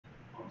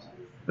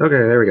Okay,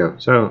 there we go.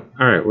 So,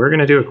 alright, we're going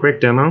to do a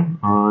quick demo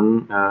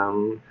on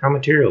how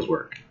materials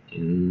work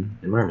in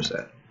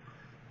Marmoset.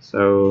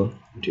 So,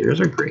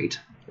 materials are great.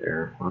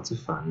 They're lots of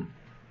fun.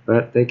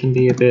 But they can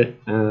be a bit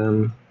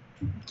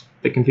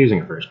confusing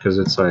at first, because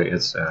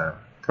it's a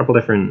couple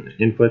different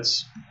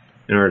inputs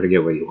in order to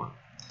get what you want.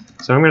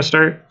 So I'm going to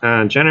start,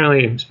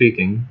 generally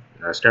speaking,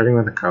 starting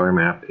with a color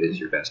map is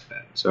your best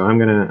bet. So I'm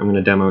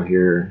gonna demo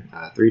here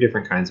 3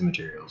 different kinds of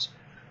materials.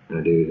 I'm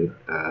going to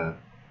do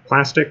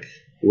plastic,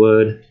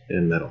 wood,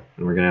 and metal,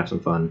 and we're going to have some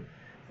fun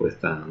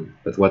with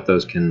what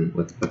those can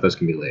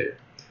be later.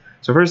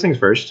 So first things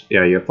first,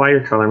 yeah, you apply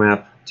your color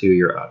map to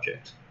your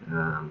object,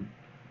 and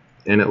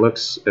it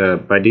looks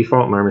by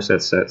default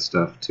Marmoset sets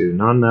stuff to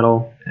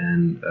non-metal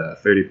and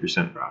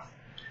 30% rough.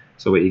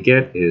 So what you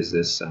get is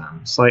this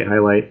slight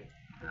highlight.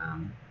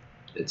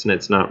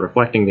 It's not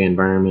reflecting the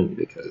environment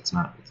because it's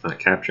not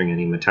capturing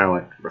any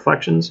metallic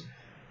reflections,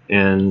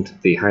 and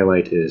the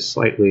highlight is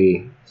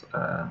slightly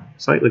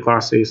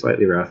glossy,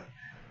 slightly rough.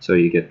 So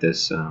you get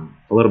this a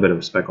little bit of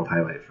a speckled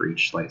highlight for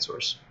each light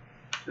source.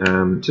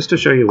 Just to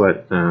show you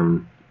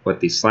what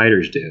these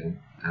sliders do,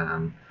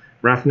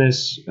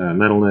 roughness,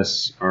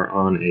 metalness are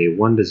on a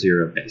 1 to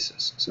 0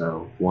 basis.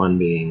 So 1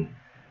 being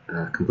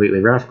completely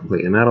rough,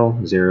 completely metal,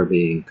 0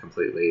 being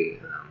completely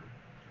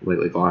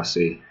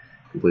glossy,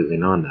 completely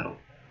non-metal.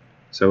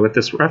 So with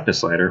this roughness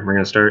slider, we're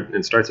going to start.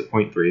 It starts at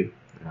 0.3,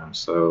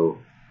 so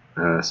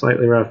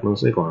slightly rough,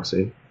 mostly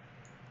glossy.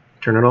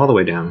 Turn it all the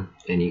way down,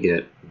 and you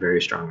get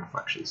very strong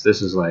reflections.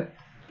 This is like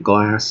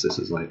glass. This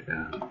is like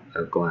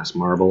a glass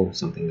marble,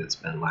 something that's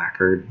been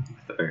lacquered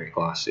with a very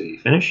glossy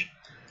finish.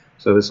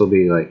 So this will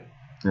be like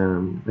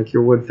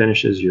your wood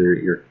finishes,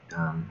 your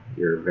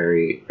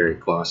very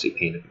glossy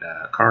painted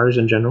cars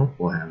in general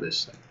will have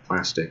this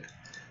plastic,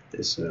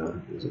 this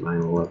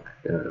vinyl look,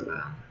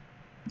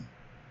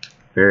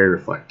 very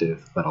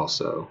reflective, but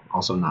also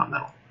not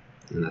metal,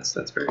 and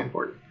that's very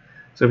important.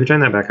 So if we turn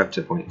that back up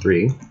to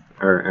 0.3,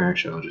 or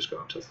actually I'll just go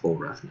up to full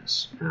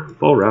roughness.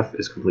 Full rough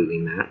is completely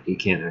matte. You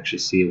can't actually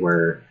see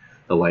where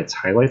the light's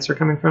highlights are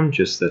coming from,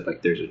 just that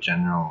like there's a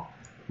general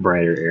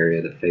brighter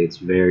area that fades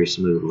very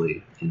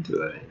smoothly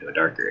into a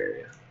darker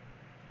area.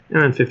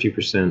 And then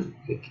 50%,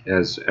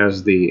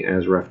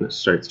 as roughness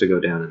starts to go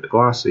down into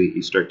glossy,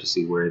 you start to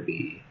see where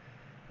the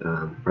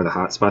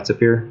hot spots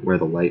appear, where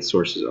the light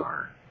sources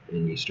are,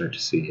 and you start to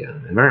see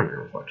environment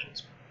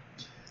reflections.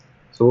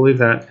 So we'll leave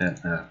that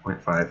at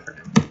 0.5 for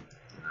now.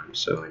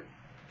 So like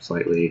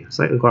slightly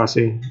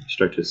glossy, you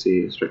start to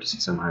see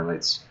some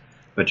highlights,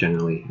 but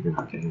generally you're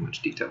not getting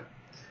much detail.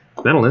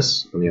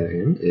 Metalness, on the other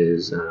hand,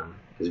 is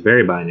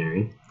very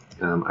binary.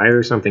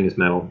 Either something is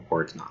metal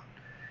or it's not.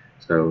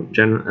 So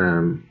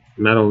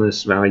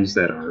metalness values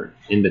that are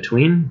in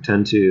between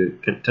tend to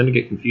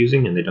get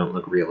confusing, and they don't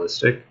look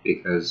realistic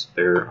because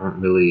there aren't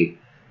really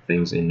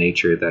things in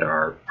nature that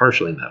are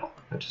partially metal.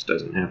 That just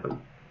doesn't happen.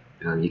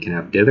 You can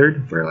have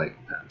dithered, where like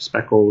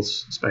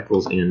speckles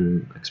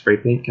in like spray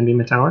paint can be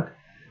metallic,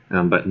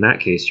 but in that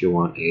case you'll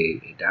want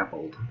a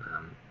dappled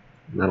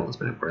metalness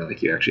map, where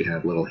like you actually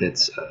have little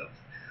hits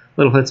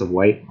of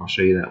white. I'll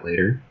show you that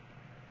later,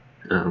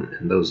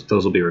 and those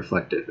will be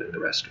reflective, and the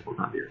rest will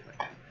not be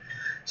reflective.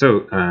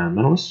 So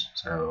metalness,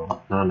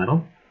 so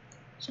non-metal,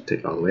 so take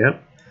it all the way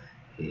up,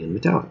 and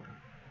metallic.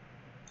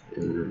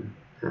 And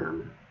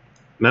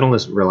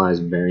metalness relies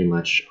very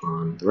much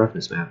on the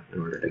roughness map in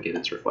order to get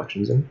its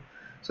reflections in.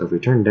 So if we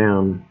turn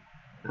down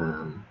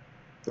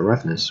the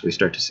roughness, we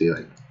start to see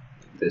like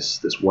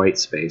this white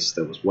space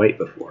that was white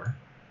before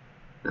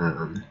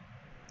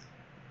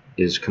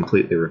is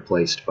completely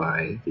replaced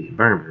by the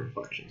environment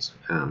reflections.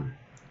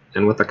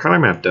 And what the color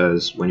map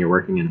does when you're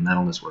working in a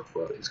metalness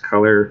workflow is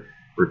color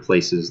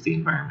replaces the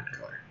environment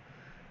color.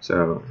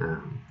 So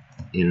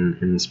in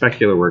the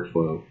specular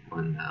workflow,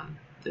 when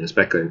in a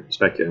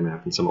specular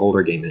map in some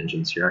older game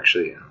engines, you're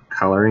actually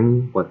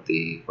coloring what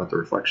the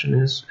reflection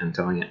is and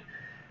telling it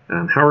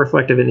how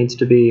reflective it needs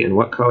to be and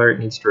what color it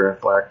needs to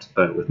reflect.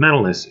 But with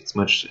metalness, it's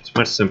much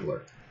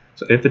simpler.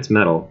 So if it's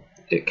metal,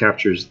 it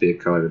captures the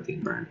color of the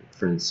environment.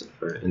 For instance,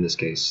 in this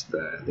case,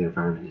 the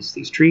environment is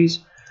these trees.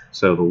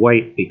 So the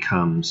white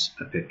becomes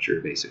a picture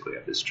basically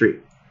of this tree,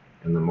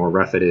 and the more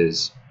rough it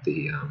is,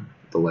 the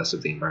less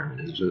of the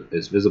environment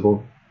is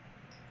visible.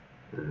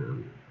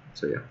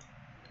 So yeah.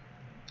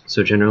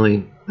 So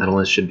generally,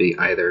 metalness should be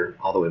either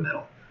all the way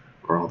metal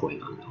or all the way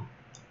non-metal.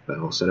 But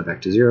I'll set it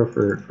back to 0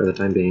 for the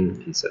time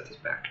being, and set this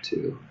back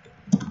to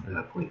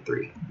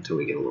 0.3 until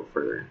we get a little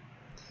further in.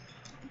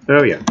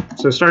 So yeah,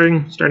 so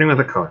starting with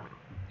a color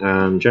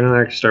map. Generally, I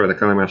like to start with a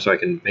color map so I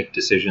can make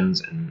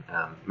decisions and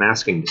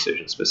masking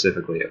decisions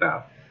specifically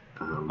about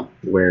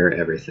where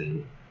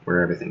everything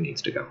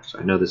needs to go. So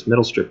I know this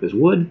middle strip is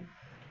wood,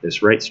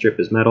 this right strip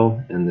is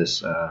metal, and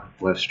this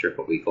left strip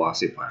will be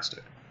glossy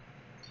plastic.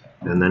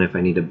 And then if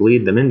I need to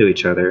bleed them into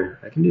each other,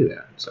 I can do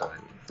that. So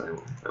if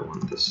I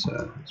want this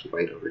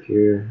white over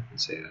here,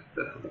 and say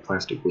that the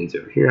plastic bleeds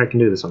over here, I can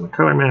do this on the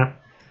color map.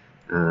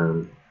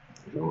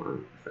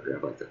 If I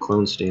grab like the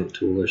clone stamp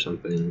tool or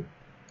something,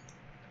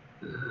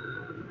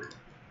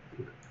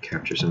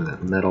 capture some of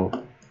that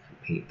metal,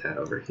 paint that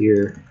over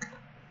here.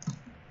 I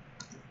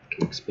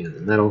can expand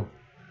the metal.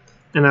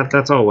 And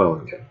that's all well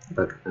and good.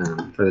 But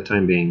for the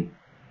time being,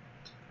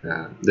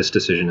 this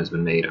decision has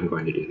been made. I'm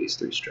going to do these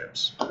 3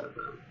 strips of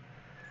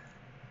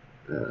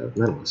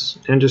metals.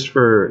 And just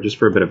for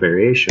a bit of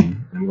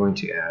variation, I'm going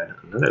to add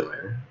another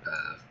layer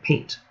of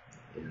paint.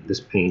 And this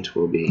paint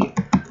will be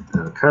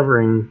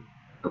covering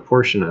a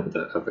portion of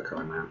the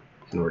color map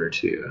in order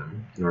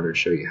to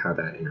show you how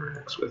that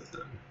interacts with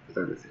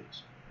other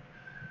things.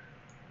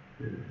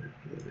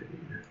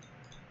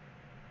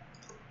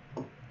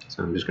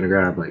 So I'm just going to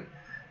grab like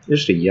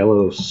just a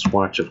yellow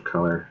swatch of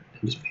color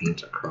and just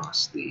paint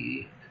across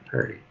the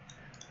entirety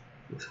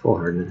with full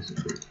hardness.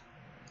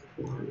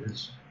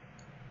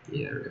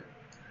 Yeah, there we go.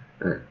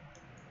 All right.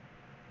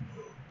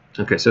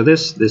 Okay, so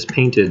this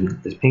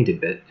painted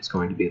bit is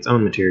going to be its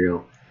own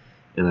material,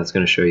 and that's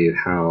going to show you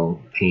how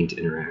paint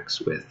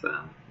interacts with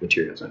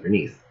materials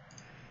underneath.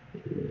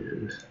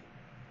 And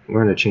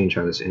we're going to change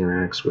how this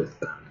interacts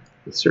with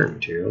certain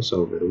materials.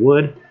 So over the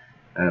wood,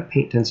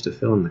 paint tends to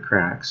fill in the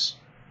cracks,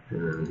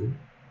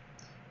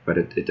 but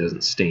it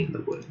doesn't stain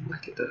the wood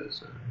like it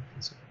does.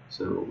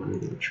 So what I'm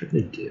going to try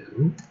to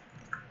do,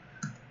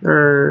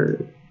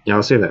 yeah,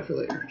 I'll save that for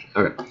later.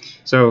 Okay,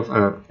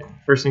 so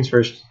first things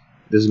first,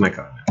 this is my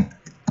color map.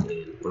 And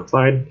when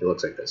applied, it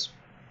looks like this.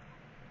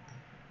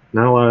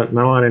 Not a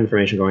lot of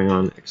information going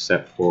on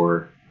except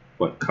for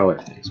what color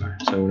things are.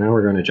 So now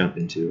we're going to jump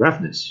into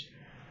roughness,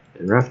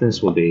 and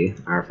roughness will be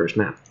our first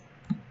map.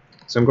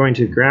 So I'm going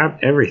to grab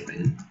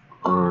everything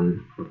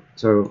on.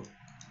 So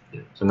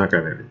not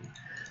grab everything.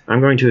 I'm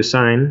going to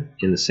assign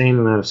in the same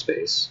amount of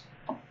space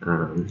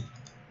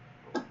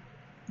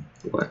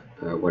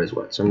what is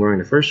what. So I'm going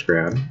to first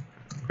grab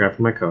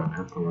from my color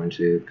map. I'm going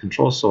to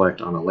control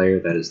select on a layer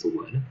that is the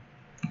wood.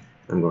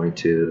 I'm going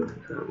to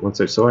once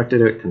I've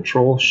selected it,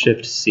 control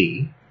shift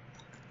C,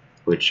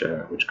 which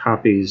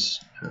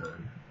copies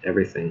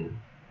everything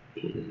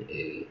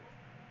in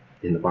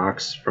the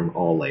box from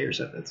all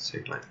layers at the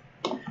same time.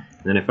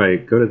 And then if I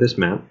go to this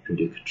map and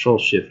do control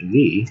shift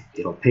V,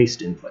 it'll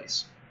paste in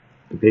place.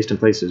 And paste in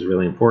place is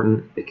really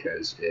important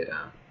because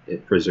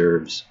it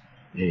preserves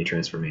any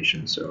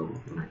transformation. So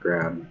when I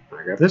grab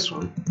this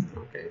one,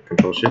 okay,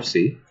 control shift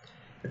C.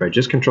 If I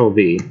just control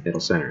V, it'll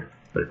center.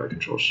 But if I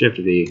control shift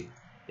V,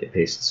 it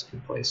pastes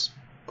in place.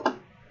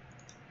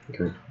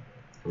 Okay.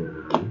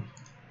 I'm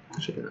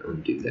actually going to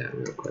undo that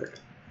real quick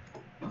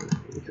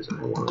because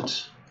I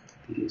want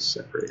these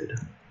separated.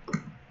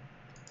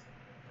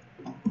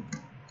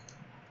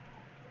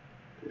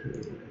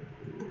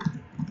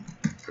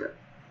 Okay.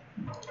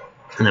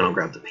 And then I'll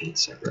grab the paint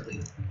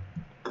separately.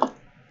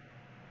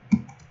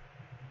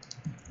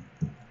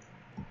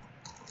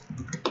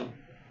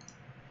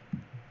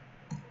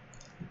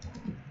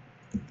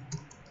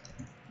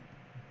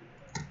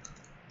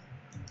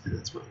 And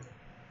that's fine.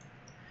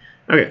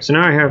 Okay, so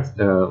now I have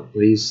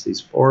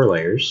these 4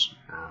 layers,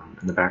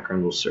 and the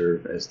background will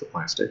serve as the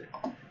plastic.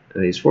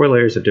 These 4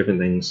 layers of different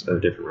things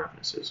of different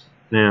roughnesses.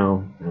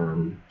 Now,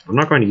 I'm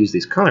not going to use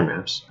these color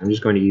maps. I'm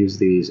just going to use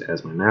these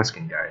as my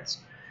masking guides,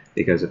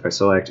 because if I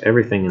select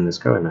everything in this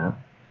color map,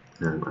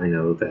 I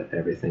know that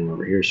everything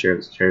over here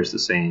shares the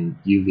same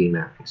UV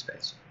mapping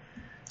space.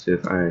 So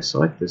if I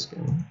select this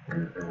guy,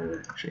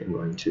 actually I'm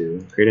going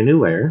to create a new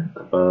layer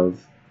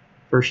above,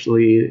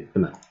 firstly, the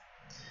metal.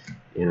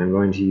 And I'm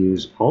going to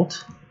use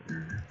Alt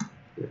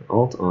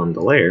on the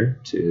layer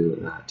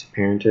to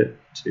parent it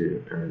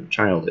or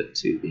child it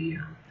to the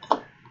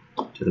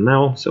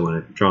metal. So when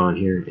I draw on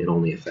here, it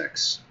only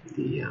affects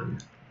the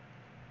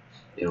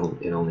it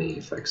only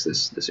affects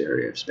this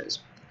area of space.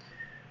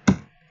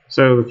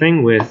 So the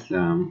thing with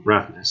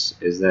roughness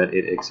is that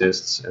it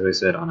exists, as I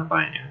said, on a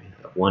binary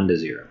of 1 to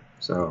 0.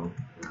 So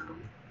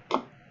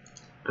I'm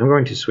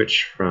going to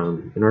switch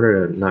from, in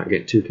order to not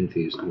get too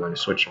confused, I'm going to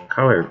switch from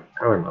color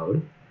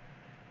mode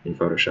in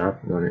Photoshop.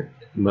 I'm going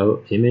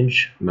to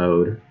image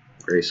mode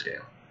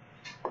grayscale.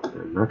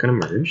 I'm not going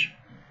to merge.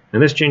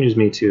 And this changes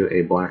me to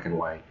a black and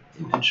white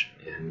image.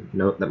 And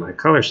note that my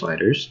color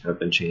sliders have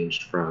been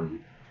changed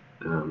from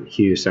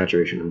hue,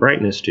 saturation, and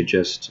brightness to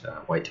just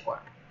white to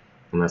black.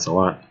 And that's a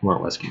lot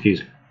less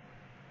confusing.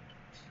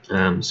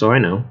 So I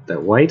know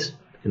that white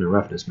in a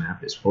roughness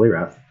map is fully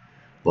rough,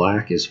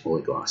 black is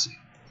fully glossy.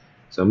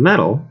 So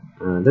metal,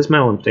 this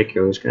metal in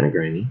particular is kind of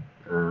grainy,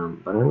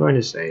 but I'm going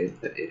to say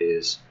that it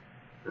is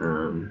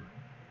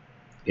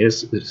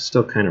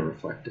still kind of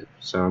reflective.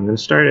 So I'm going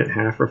to start at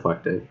half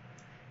reflective,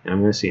 and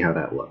I'm going to see how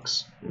that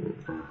looks.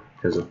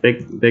 Because a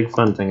big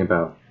fun thing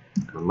about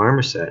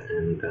Marmoset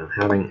and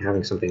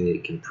having something that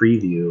you can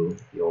preview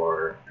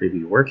your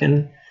work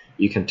in,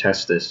 you can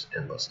test this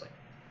endlessly.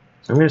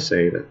 So I'm going to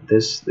say that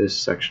this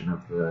section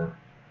of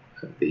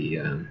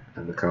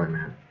the color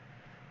map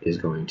is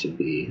going to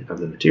be, of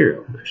the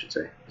material, I should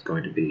say, is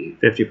going to be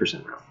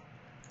 50% rough.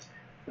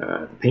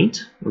 The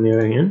paint, on the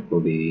other hand,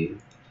 will be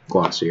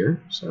glossier,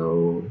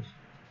 so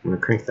I'm going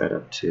to crank that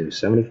up to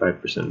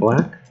 75%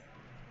 black.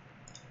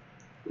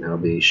 That'll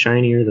be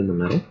shinier than the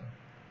metal.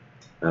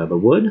 The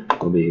wood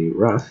will be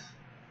rough,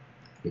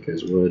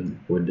 because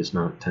wood does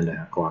not tend to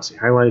have glossy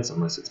highlights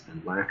unless it's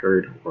been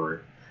lacquered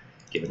or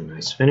given a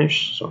nice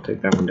finish. So I'll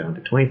take that one down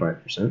to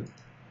 25%.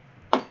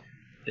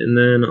 And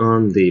then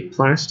on the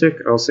plastic,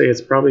 I'll say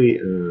it's probably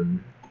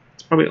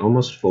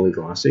almost fully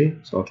glossy.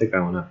 So I'll take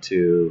that one up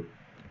to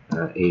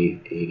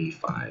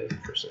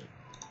 85%.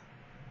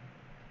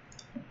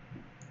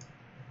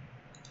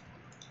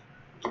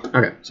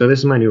 Okay, so this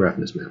is my new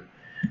roughness map.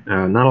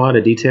 Not a lot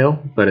of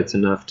detail, but it's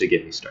enough to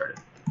get me started.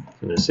 So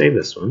I'm going to save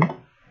this one,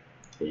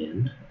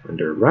 and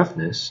under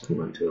roughness, I'm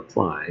going to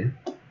apply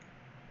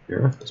a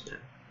roughness map.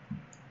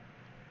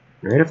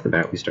 Right off the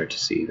bat, we start to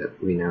see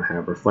that we now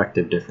have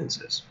reflective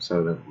differences.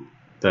 So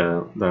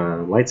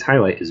the light's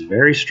highlight is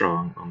very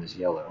strong on this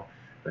yellow,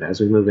 but as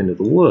we move into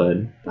the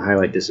wood, the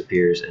highlight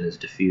disappears and is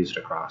diffused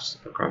across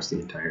the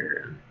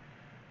entire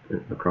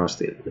across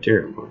the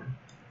material more.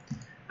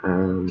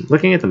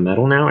 Looking at the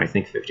metal now, I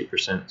think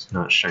 50% is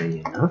not shiny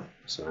enough,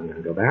 so I'm going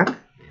to go back,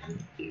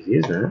 and easy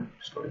as that, I'm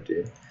just going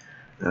to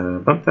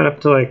bump that up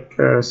to like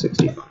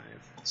 65.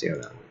 See how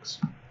that looks.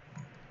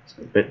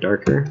 So a bit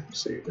darker,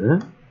 save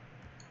that.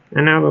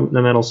 And now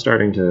the metal's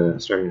starting to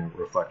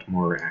reflect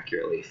more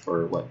accurately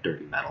for what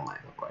dirty metal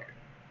might look like.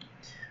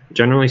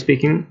 Generally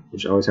speaking, you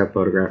should always have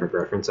photographic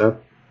reference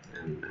up,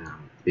 and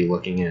be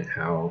looking at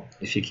how,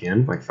 if you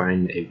can, like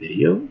find a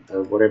video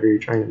of whatever you're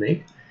trying to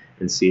make,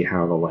 and see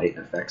how the light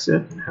affects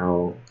it and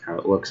how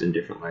it looks in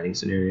different lighting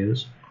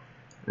scenarios.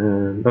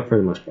 But for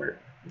the most part,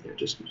 yeah,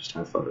 just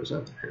have photos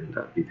up and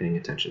be paying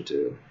attention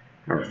to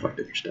how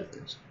reflective your stuff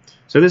is.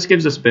 So this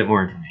gives us a bit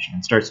more information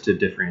and starts to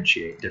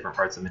differentiate different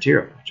parts of the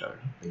material from each other.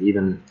 Like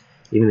even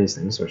these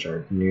things, which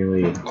are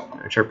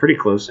pretty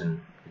close in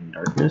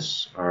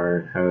darkness,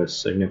 have a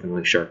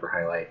significantly sharper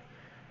highlight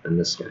than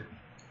this guy.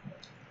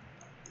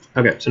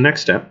 Okay, so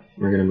next step,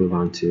 we're going to move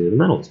on to the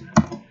metals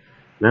map.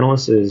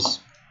 Metals is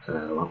a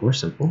lot more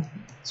simple,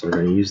 so we're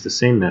going to use the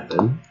same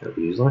method that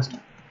we used last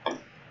time.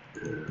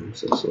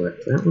 So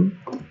select that one,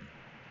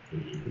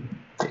 and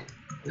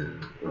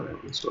oh,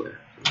 that one's still there,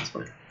 so that's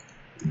fine.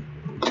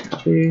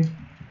 Copy,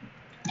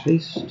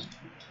 paste,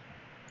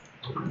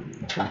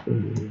 copy,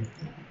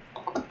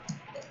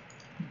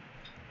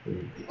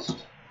 and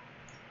paste.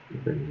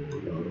 Bring the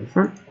yellow to the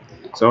front.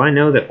 So I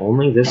know that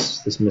only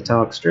this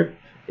metallic strip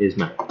is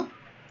metal.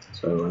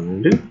 So what I'm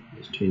going to do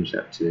is change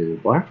that to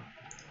black,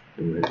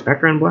 and make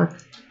background black.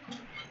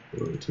 I'm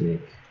going to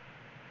make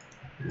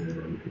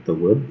the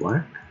wood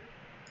black,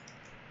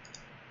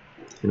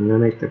 and I'm going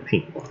to make the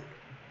paint black.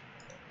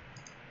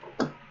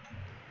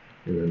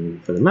 And then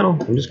for the metal,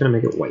 I'm just going to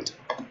make it white.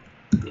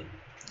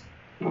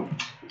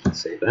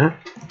 Save that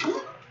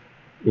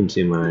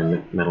into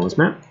my metals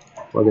map,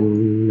 plug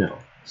in metal.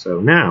 So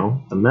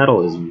now the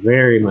metal is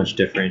very much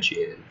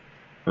differentiated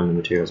from the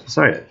materials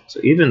beside it.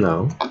 So even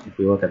though, if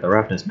we look at the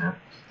roughness map,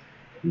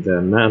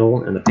 the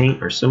metal and the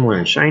paint are similar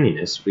in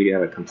shininess, we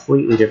have a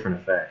completely different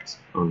effect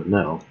on the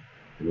metal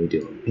than we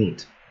do on the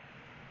paint.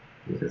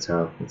 And that's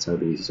how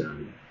these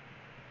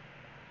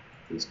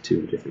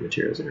two different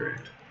materials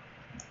interact.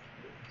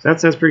 So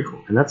that's pretty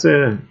cool, and that's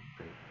a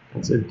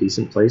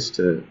decent place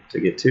to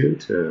get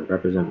to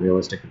represent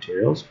realistic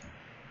materials.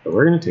 But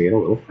we're going to take it a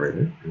little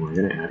further, and we're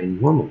going to add a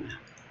normal map.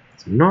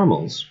 So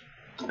normals,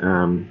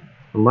 when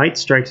light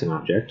strikes an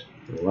object,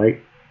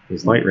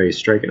 these light rays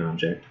strike an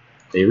object.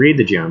 They read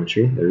the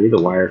geometry, they read the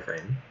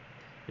wireframe,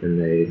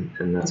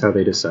 and that's how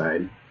they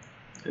decide.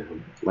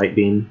 Light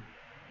beam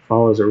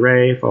follows a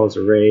ray,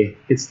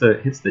 hits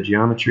the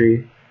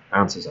geometry,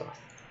 bounces off.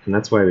 And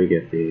that's why we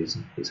get these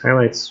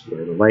highlights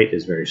where the light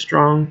is very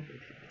strong,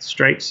 it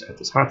strikes at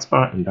this hot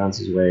spot and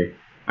bounces away,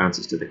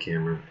 bounces to the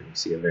camera, and you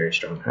see a very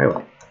strong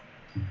highlight.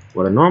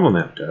 What a normal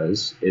map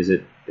does is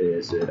it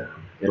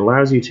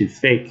allows you to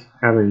fake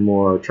having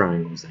more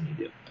triangles than you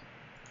do.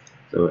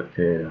 So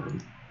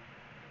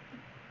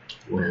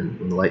when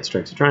the light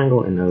strikes a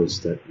triangle, it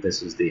knows that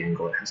this is the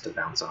angle it has to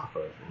bounce off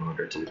of in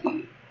order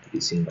to be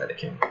seen by the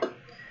camera.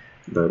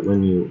 But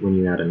when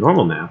you add a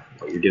normal map,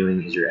 what you're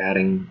doing is you're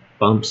adding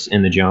bumps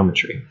in the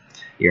geometry.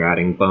 You're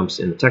adding bumps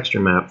in the texture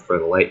map for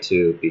the light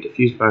to be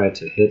diffused by,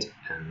 to hit,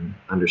 and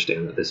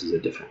understand that this is a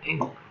different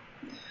angle.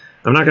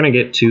 I'm not going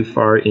to get too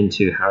far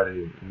into how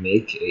to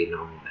make a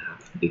normal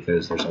map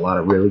because there's a lot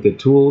of really good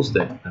tools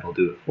that'll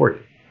do it for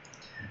you.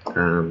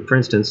 For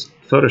instance,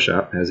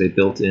 Photoshop has a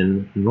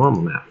built-in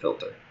normal map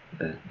filter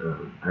that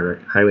I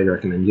highly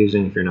recommend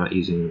using if you're not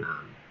using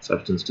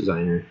Substance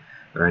Designer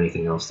or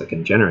anything else that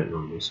can generate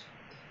normals.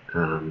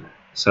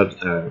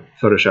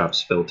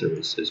 Photoshop's filter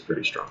is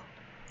pretty strong.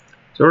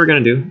 So what we're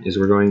going to do is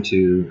we're going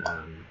to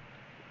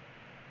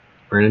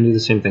do the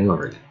same thing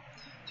over again.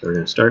 So we're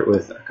going to start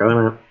with our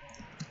color map,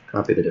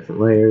 copy the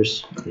different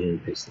layers,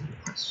 and paste them in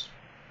place.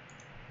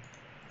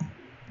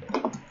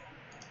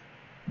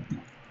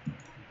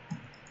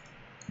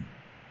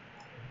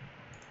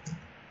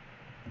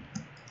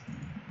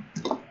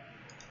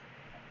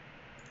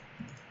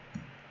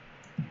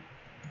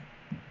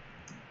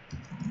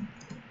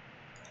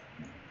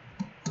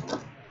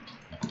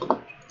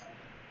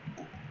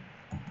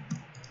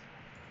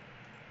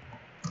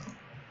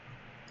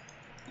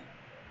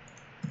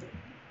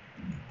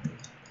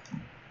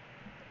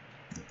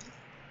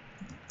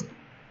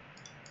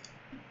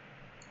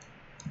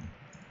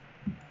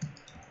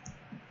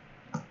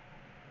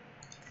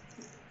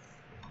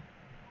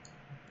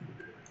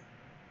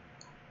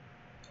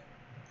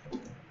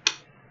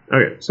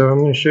 Okay, so I'm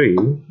going to show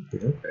you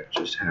real quick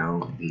just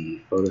how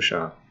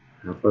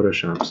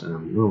Photoshop's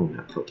normal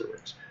map filter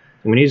works.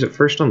 I'm going to use it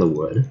first on the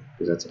wood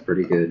because that's a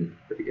pretty good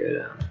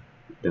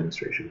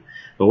demonstration.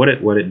 But what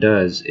it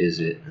does is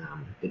it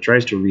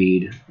tries to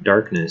read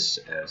darkness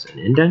as an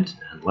indent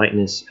and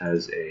lightness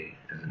as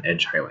an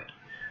edge highlight.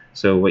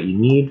 So what you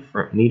need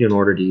in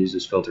order to use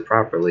this filter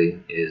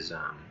properly is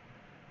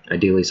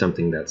ideally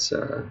something that's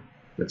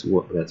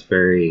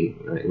very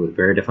with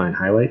very defined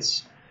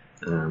highlights.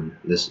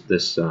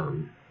 This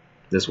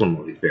one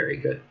will be very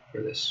good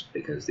for this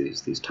because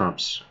these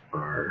tops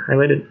are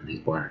highlighted and these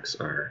blacks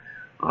are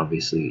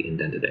obviously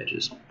indented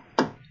edges.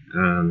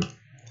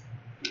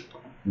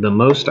 The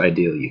most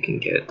ideal you can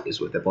get is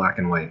with a black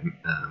and white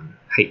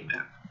height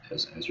map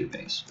as your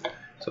base.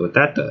 So what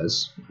that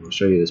does, and I'll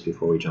show you this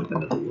before we jump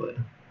into the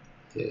wood,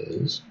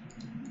 is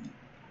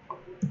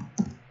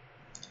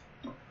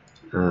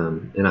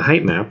in a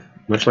height map,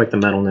 much like the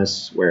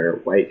metalness where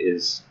white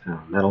is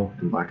metal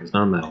and black is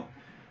non-metal,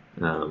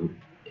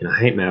 in a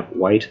height map,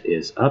 white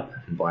is up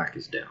and black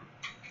is down.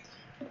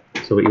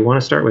 So what you want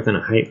to start with in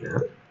a height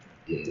map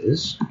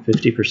is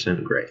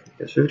 50% gray,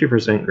 because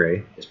 50%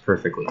 gray is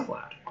perfectly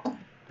flat.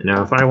 And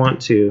now if I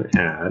want to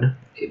add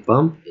a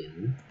bump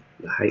in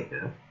the height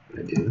map, what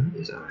I do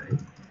is I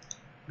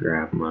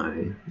grab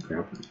my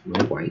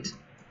white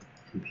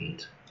and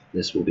paint.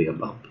 This will be a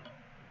bump.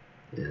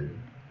 And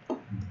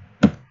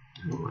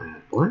I'll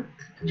add black,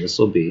 and this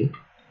will be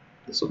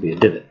a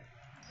divot.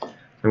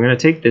 I'm going to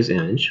take this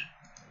image,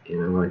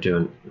 and I'm going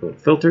to go to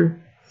Filter,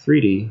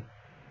 3D,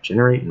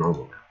 Generate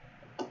Normal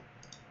Map.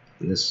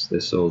 And this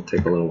will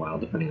take a little while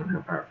depending on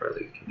how powerful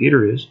the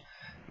computer is,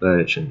 but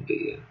it shouldn't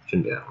be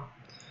that long.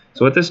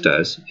 So what this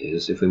does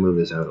is, if we move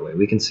this out of the way,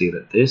 we can see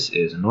that this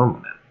is a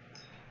normal map,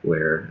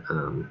 where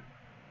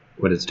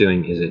what it's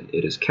doing is it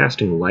is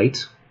casting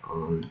light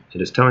on.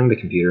 It is telling the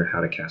computer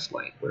how to cast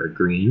light. Where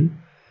green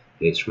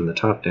is from the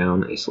top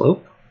down a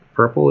slope,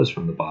 purple is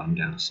from the bottom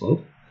down a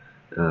slope,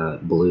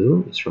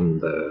 blue is from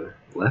the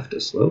left a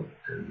slope,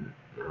 and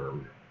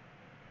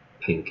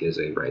pink is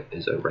a right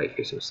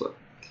facing slope.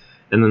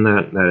 And then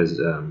that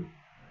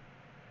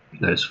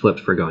is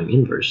flipped for going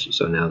inverse.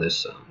 So now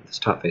this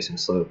top facing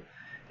slope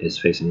is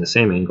facing the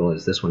same angle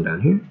as this one down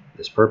here.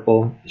 This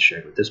purple is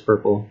shared with this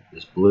purple,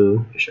 this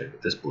blue is shared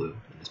with this blue,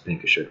 and this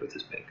pink is shared with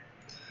this pink.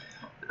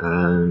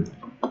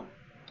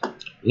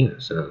 Yeah,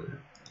 so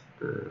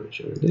what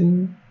you're going to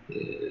do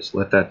is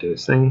let that do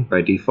its thing.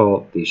 By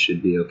default, these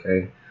should be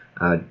okay.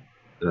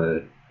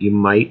 You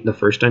might, the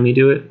first time you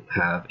do it,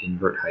 have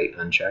invert height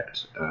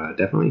unchecked.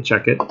 Definitely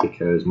check it,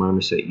 because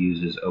Marmoset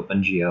uses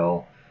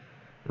OpenGL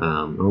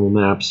normal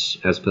maps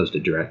as opposed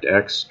to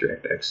DirectX.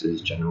 DirectX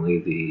is generally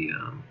the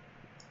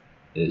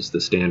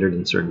standard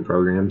in certain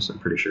programs. I'm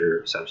pretty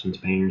sure Substance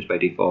Painter's by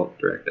default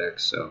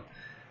DirectX, so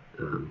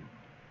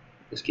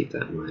just keep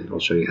that in mind. I'll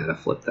show you how to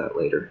flip that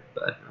later,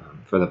 but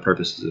for the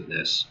purposes of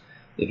this,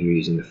 if you're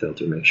using the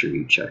filter, make sure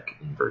you check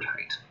invert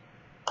height.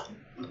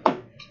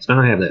 So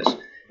now I have this.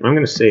 And I'm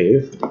going to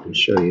save and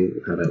show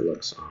you how that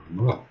looks on the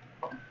model.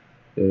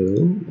 So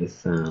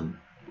with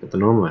the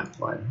normal map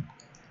applied,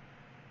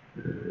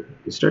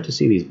 you start to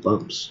see these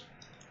bumps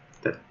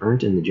that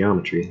aren't in the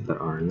geometry but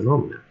are in the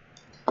normal map.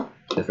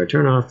 So if I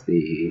turn off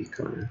the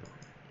color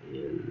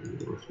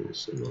and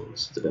roughness and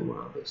this, it's a bit more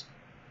obvious.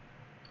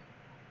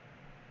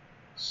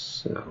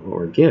 So what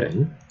we're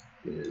getting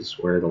is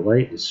where the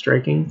light is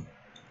striking,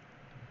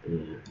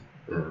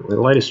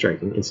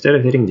 instead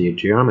of hitting the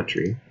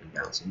geometry and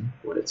bouncing,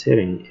 what it's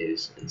hitting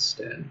is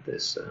instead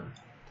this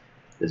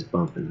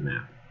bump in the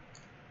map.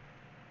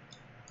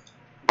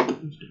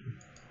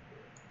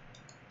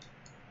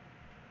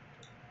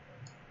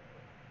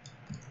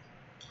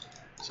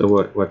 So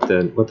what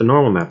the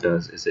normal map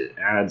does is it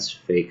adds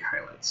fake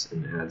highlights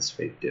and adds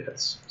fake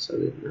divots, so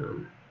that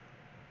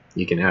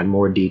you can add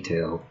more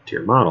detail to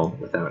your model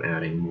without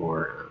adding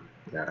more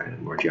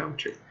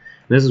geometry.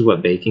 And this is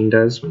what baking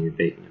does. When you're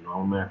baking a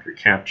normal map, you're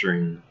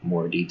capturing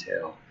more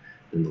detail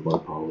than the low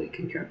poly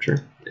can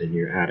capture, and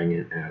you're adding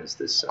it as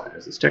this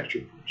texture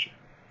information.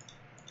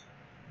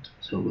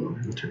 So we'll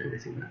turn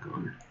everything back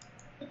on.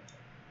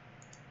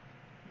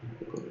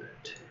 We'll go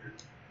back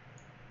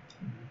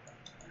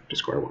to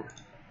square one.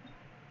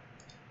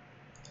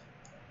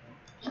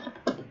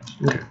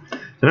 Okay,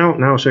 so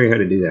now I'll show you how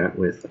to do that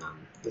with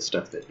the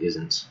stuff that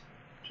isn't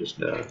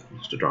just a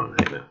drawing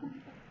height map.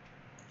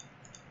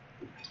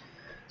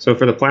 So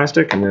for the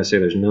plastic, I'm going to say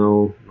there's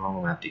no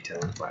normal map detail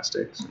in the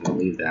plastic, so I'm going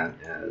to leave that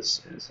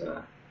as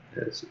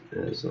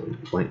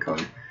blank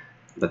color.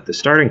 But the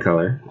starting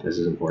color, this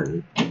is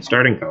important. The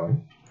starting color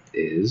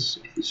is,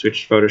 if you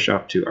switch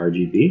Photoshop to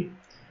RGB,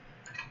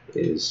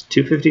 is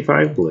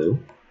 255 blue,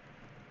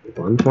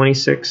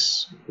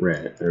 126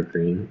 red or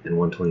green, and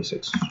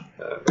 126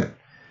 red.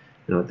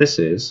 Now what this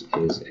is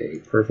a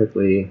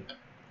perfectly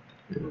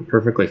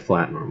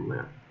flat normal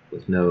map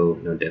with no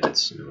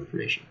divots, no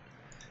information.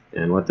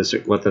 And what this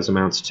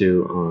amounts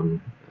to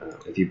on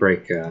if you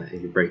break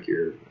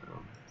your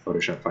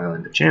Photoshop file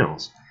into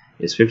channels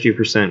is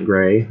 50%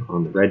 gray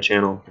on the red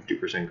channel,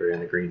 50% gray on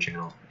the green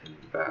channel, and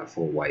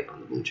full white on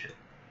the blue channel.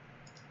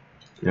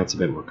 That's a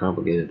bit more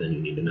complicated than you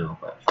need to know,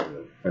 but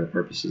for the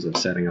purposes of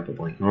setting up a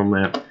blank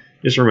normal map,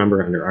 just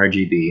remember under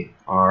RGB,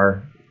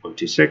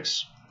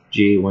 R126,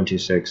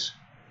 G126,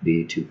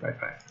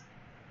 B255.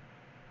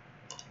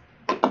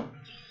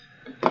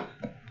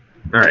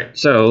 Alright,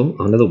 so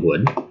onto the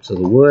wood. So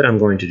the wood, I'm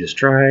going to just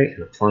try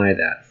and apply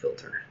that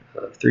filter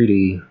of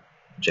 3D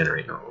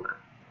generate normal map.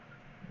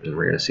 And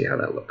we're going to see how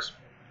that looks.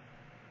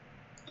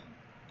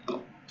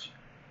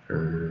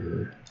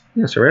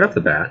 Yeah, so right off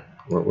the bat,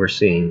 what we're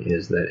seeing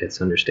is that it's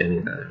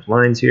understanding that there's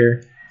lines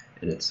here,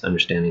 and it's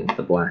understanding that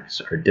the blacks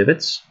are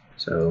divots.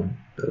 So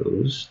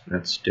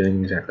that's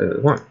doing exactly what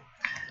we want.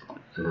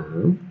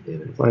 And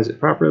it applies it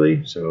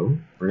properly, so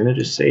we're going to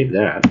just save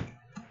that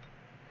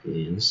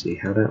and see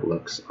how that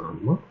looks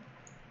on model.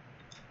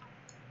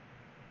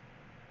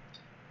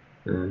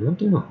 Not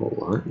doing a whole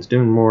lot. It's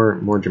doing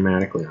more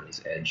dramatically on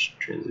these edge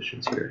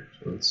transitions here.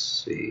 So let's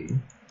see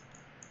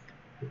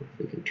if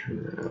we can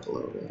turn that up a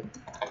little bit.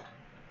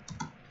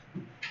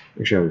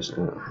 Actually, I'll just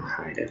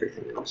hide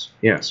everything else.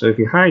 Yeah, so if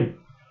you hide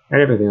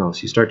everything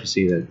else, you start to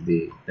see that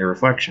the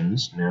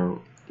reflections now,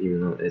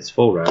 even though it's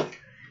full ref,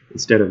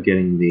 instead of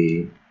getting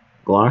the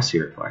glossy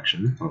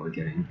reflection, what we're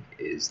getting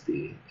is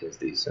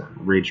these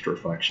ridged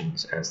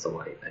reflections as the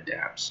light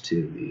adapts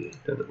to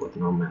what the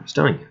normal map is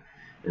telling you.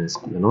 And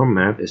the normal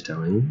map is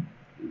telling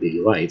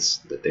the lights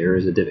that there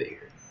is a divot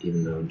here,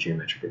 even though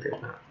geometrically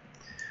there's not.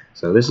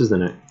 So this is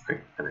the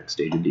next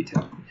stage of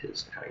detail,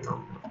 is adding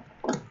normal map.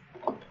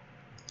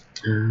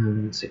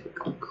 Let's see if we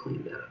can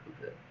clean that up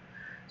a bit.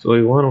 So what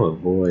we want to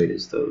avoid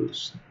is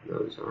those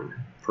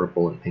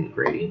purple and pink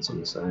gradients on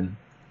the side.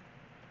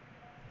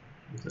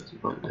 That's a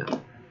bump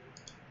map.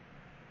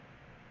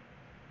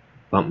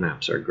 Bump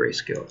maps are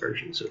grayscale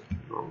versions of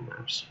normal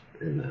maps,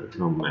 and the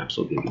normal maps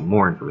will give you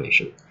more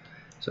information.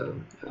 So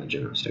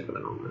generally stick with a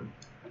normal map.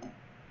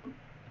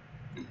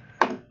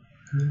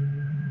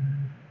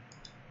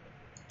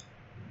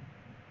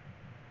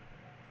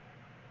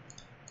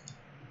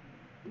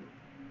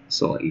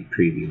 So I'll let you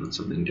preview on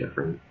something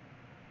different.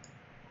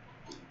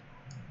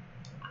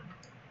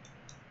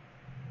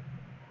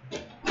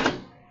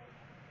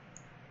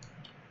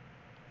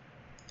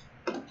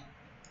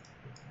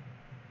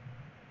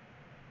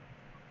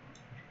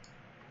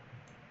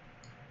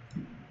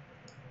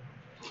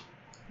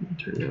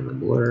 Turn down the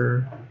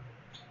blur.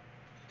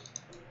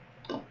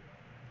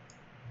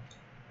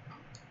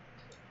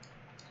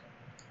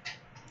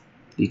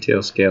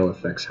 Detail scale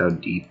affects how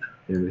deep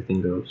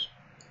everything goes.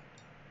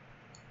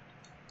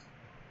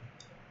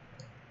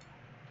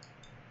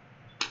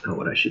 Oh,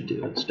 what I should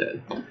do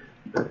instead.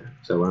 Okay,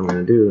 so what I'm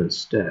going to do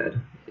instead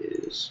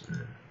is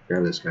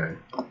grab this guy,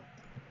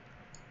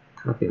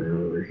 copy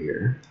him over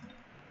here,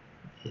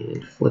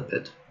 and flip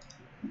it.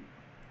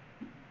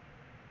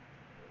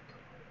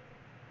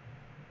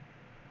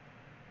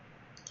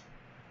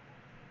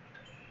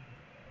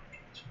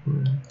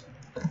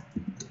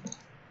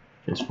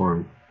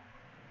 Transform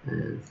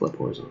and flip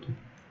horizontal.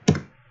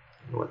 And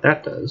what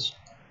that does,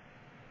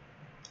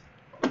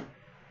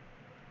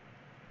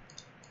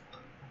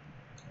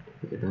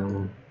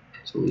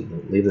 so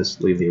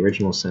leave the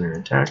original center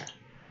intact,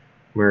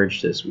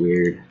 merge this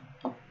weird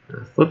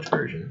flipped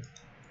version,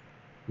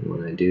 and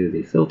when I do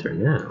the filter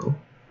now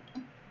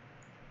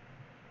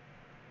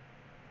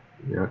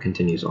it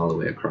continues all the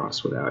way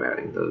across without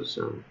adding those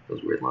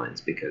weird lines,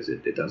 because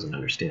it doesn't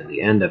understand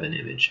the end of an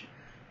image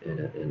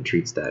and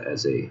treats that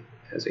as a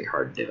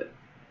hard divot.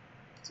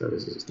 So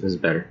this is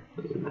better.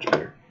 This is much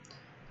better.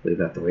 Leave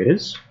that the way it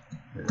is.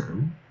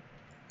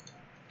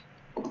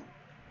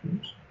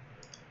 Oops.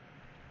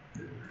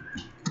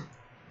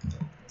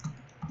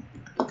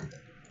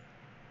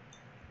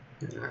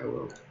 And I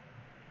will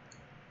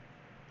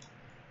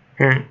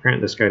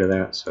parent this guy to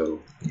that, so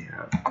we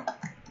have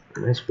a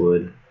nice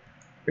wood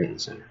right in the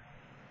center.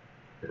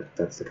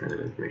 That's the kind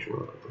of information we're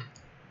looking for.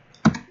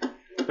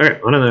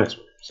 Alright, on to the next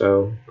one.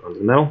 So, onto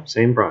the metal,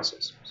 same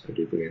process. So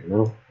duplicate the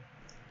metal,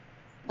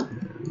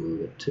 and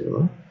move it to the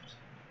left.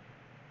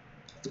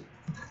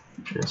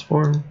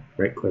 Transform,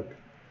 right click,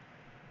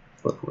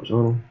 flip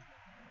horizontal,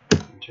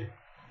 enter.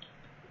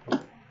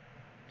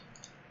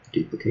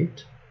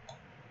 Duplicate,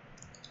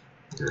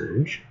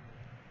 merge,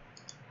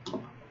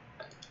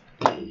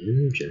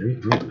 and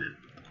generate normal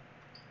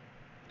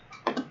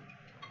map.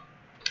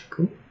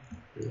 Cool.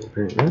 And we'll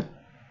parent that.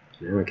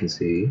 Now I can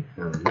see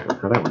how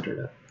that one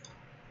turned out.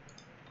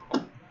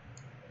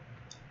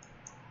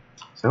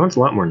 So that one's a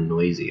lot more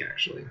noisy,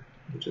 actually,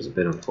 which is a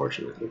bit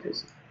unfortunate,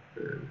 because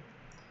so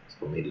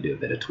we'll need to do a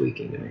bit of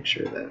tweaking to make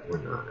sure that we're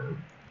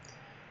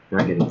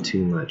not getting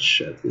too much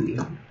of the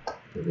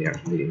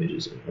actual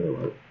images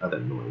and other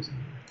noise in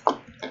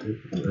there.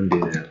 We'll undo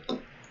that,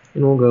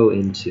 and we'll go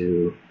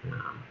into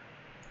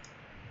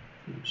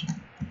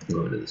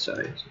the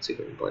settings and see if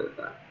we can play with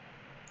that.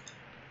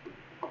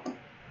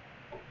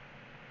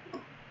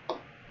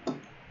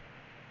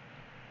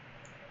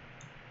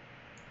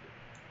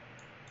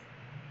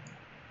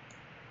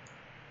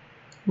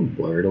 We'll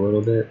blur it a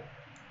little bit.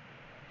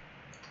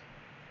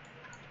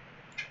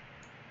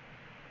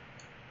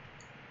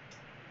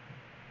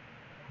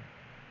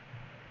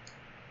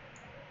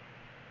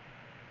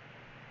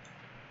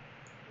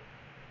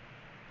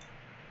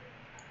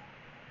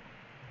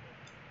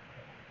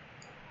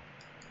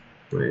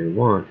 what I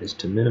want is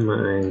to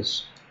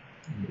minimize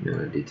the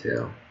amount of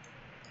detail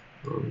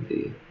on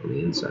the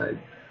inside.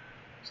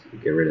 So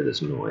get rid of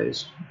this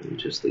noise and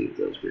just leave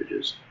those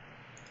ridges.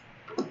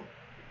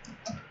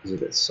 It's a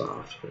bit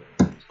soft.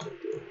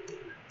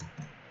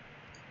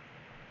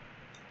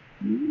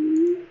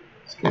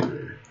 Let's get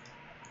there.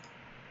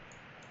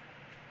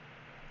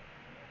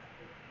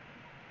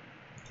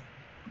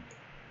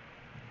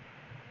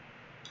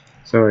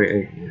 So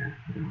I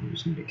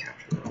just need to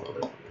capture that a little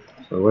bit.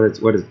 So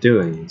what it's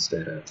doing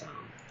instead of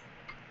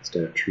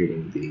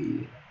treating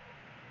the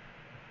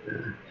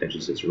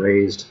edges as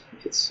raised,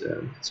 it's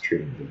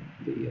treating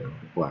the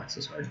blacks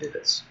as hard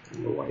divots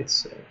and the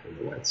whites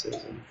as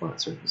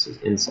flat surfaces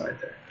inside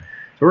there.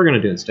 So what we're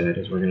going to do instead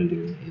is we're going to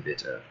do a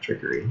bit of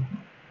trickery.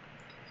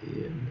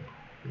 And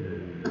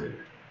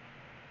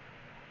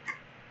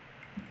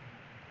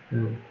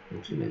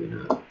actually maybe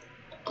not.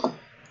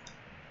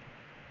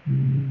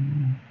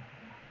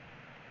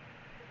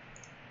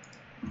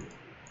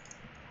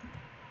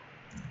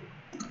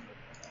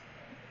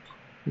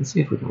 Let's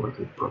see if we can work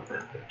with bump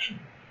map action.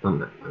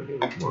 Bump map might be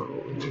more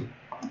rolling.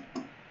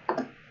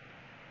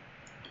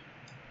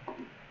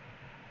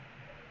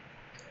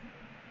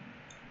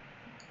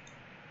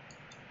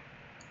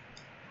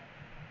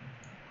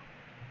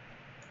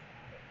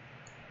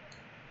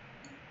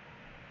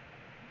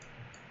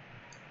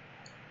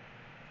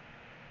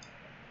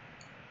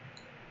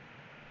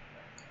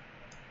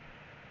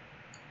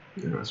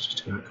 No, it's just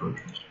too high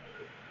contrast.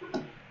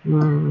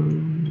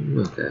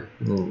 Okay,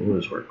 we'll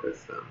just work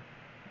with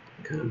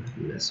kind of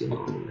messy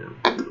modeling now.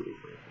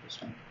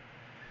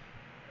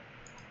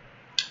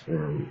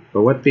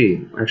 But what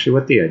the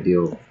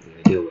ideal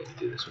way to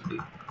do this would be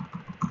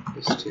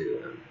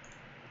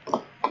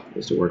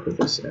is to work with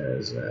this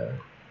as a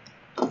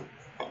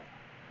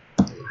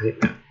height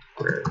map,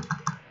 where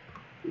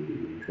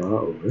you draw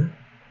over,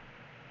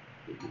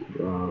 you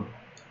draw a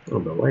little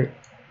bit of white,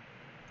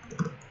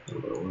 a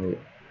little bit of white,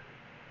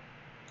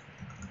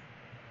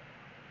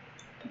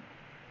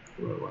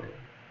 a little white.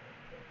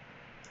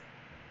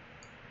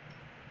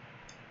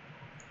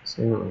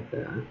 Say it like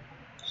that.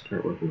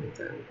 Start working like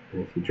that.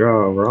 And if you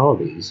draw over all of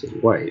these as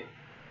white,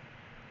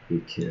 you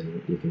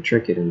can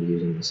trick it into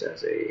using this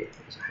as a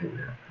height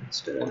map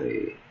instead of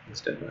the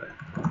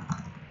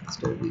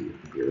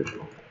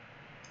original.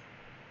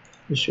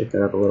 Just shake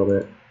that up a little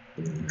bit.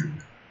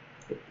 And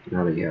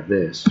now that you have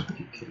this,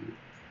 you can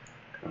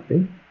copy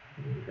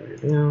and drag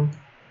it down,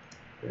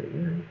 drag it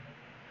down.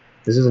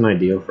 This isn't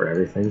ideal for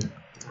everything.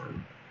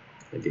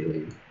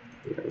 Ideally,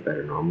 you have a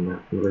better normal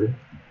map converter.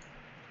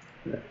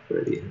 But for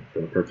the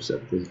purpose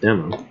of this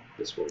demo,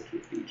 this one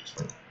should be just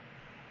like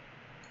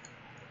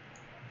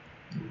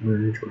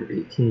merge wherever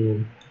you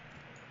can.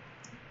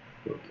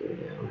 Okay,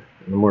 down.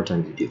 And the more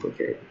times you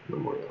duplicate, the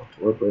more you'll have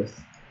to work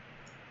with.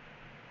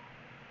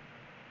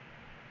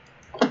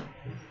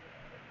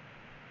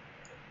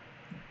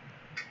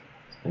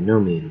 By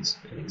no means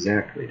an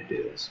exact way to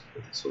do this,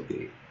 but this will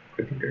be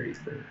quick and dirty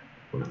for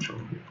what I'm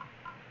showing you.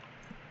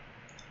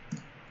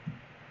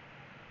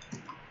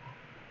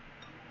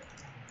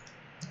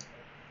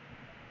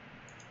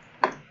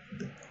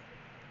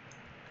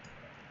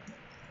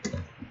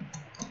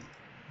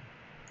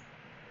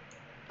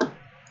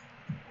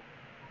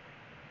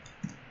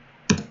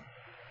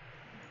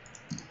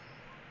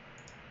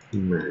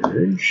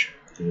 Merge,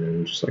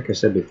 and just like I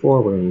said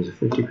before, we're going to use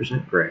a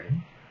 50% gray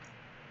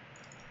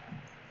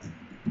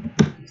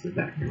as the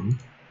background.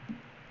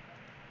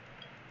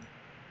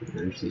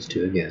 Merge these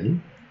two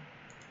again.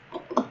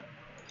 We're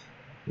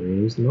going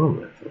to use the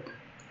normal map filter.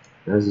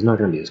 Now this is not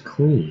going to be as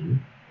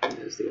clean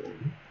as the other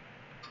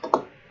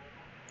one.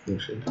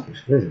 Actually,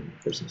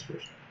 first things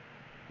first.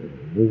 We're going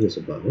to move this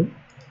above it.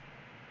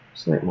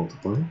 Slight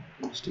multiply,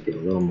 just to get a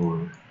little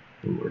more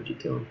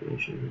detailed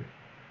information.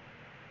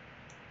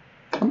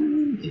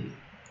 Maybe.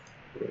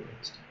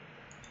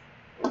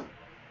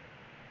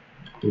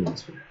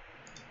 That's fair.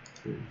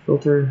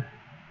 Filter.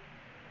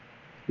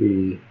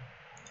 3D.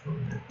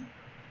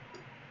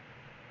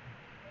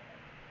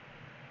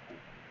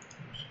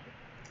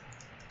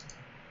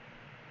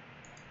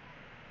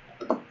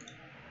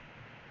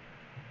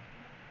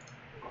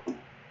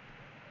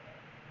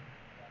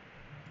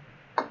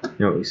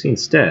 Now what we see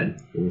instead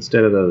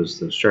of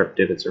those sharp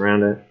divots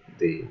around it,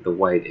 the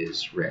white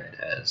is red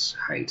as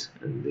height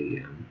and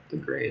the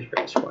gray is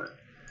red as flat.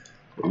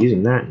 So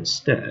using that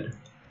instead,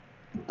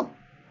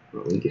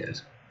 what we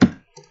get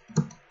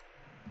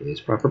is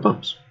proper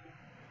bumps.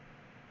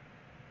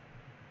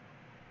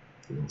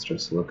 And it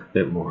starts to look a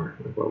bit more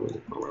like what we're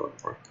looking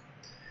for.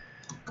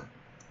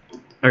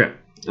 Okay,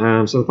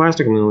 so the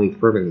plastic I'm going to leave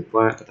perfectly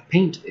flat, but the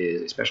paint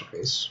is a special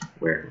case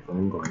where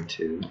I'm going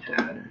to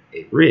add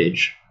a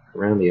ridge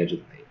around the edge of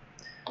the paint.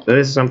 So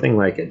this is something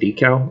like a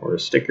decal or a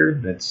sticker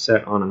that's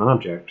set on an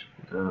object.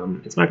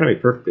 It's not going to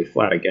be perfectly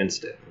flat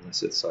against it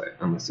unless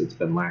it's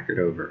been lacquered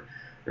over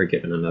or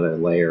given another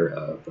layer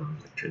of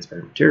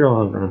transparent material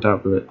on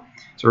top of it.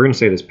 So we're going to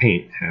say this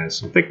paint has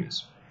some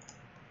thickness.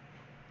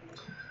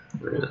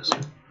 We're going to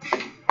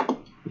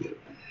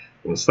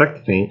select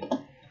the paint,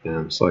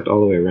 select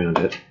all the way around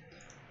it,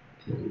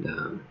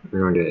 and we're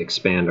going to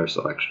expand our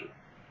selection.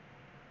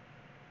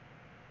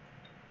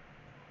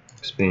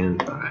 Expand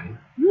by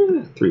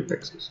 3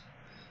 pixels.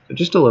 So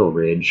just a little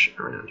ridge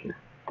around here.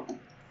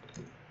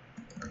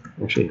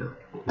 Actually, no.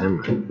 Never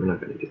mind. We're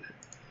not going to do that.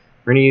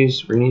 We're going to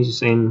use the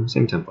same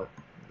template.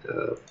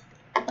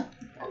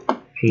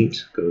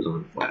 Paint goes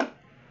on flat.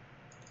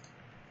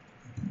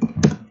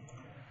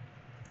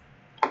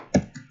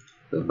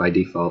 So by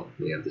default,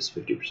 we have this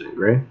 50%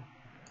 gray.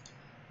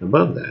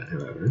 Above that,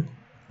 however,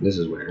 this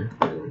is where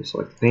we're going to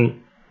select the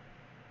paint,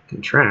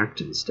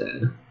 contract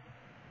instead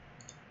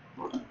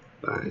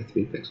by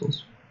 3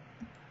 pixels.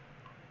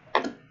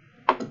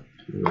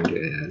 We're going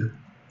to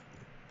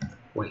add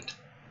white.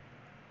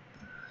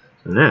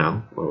 So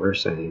now, what we're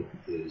saying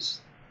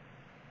is,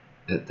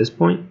 at this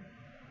point,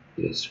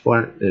 it is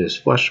flat. It is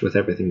flush with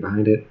everything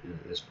behind it, and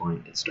at this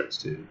point, it starts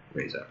to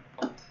raise up.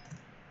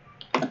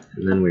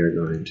 And then we are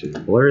going to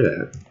blur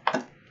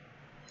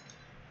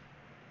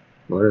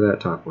that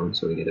top one,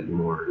 so we get it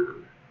more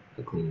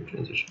a cleaner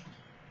transition.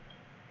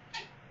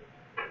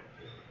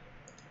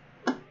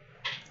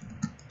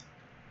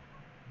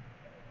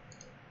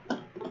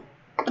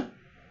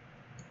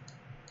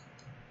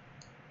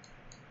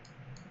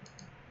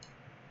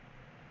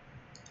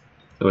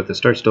 So what this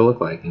starts to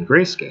look like in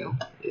grayscale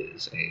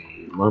is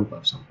a lump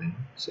of something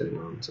sitting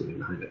on something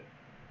behind it.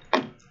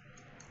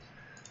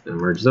 Now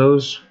merge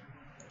those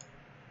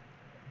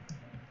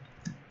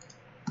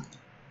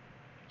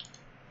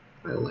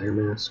by a layer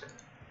mask.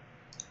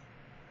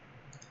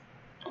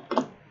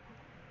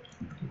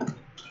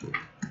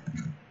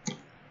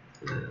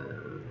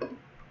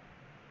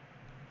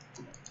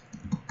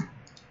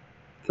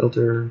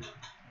 Filter,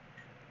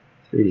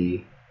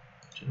 3D,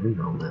 generate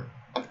normal map.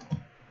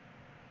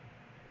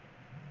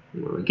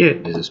 And what we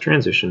get is this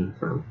transition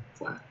from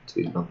flat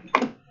to bumpy.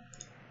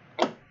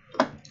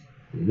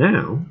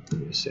 Now,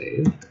 when we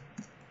save,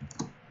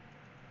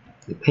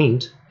 the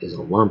paint is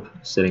a lump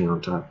sitting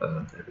on top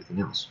of everything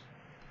else.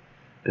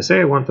 And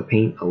say I want the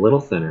paint a little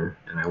thinner,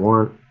 and I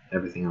want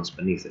everything else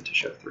beneath it to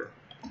show through.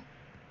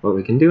 What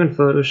we can do in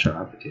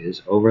Photoshop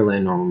is overlay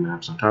normal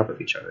maps on top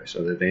of each other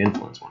so that they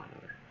influence one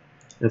another.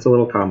 It's a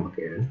little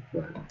complicated,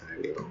 but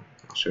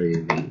I'll show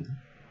you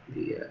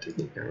the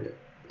technique behind it.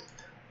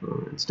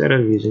 Instead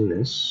of using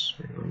this,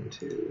 we're going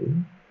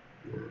to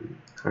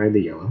hide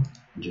the yellow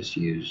and just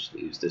use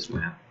this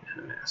map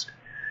and a mask.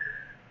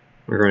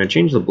 We're going to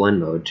change the blend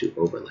mode to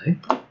overlay.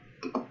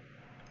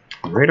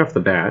 And right off the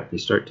bat, you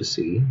start to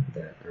see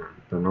that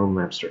the normal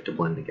maps start to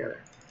blend together.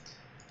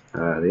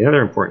 The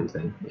other important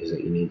thing is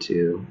that you need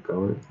to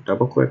go and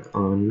double click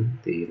on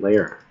the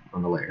layer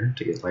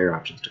to get layer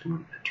options to come up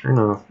and turn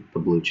off the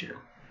blue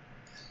channel.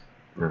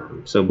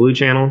 So blue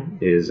channel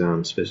is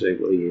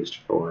specifically used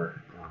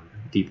for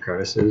deep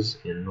crevices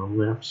in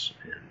normal maps,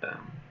 and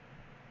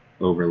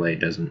overlay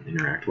doesn't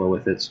interact well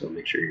with it, so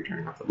make sure you're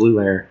turning off the blue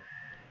layer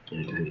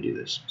anytime you do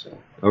this. So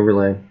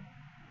overlay,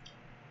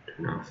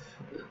 turn off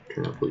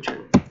blue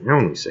channel. Now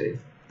when we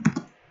save,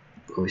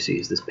 what we see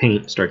is this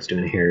paint starts to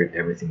inherit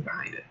everything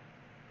behind it.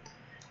 A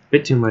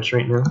bit too much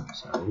right now,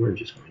 so we're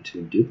just going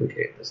to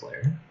duplicate this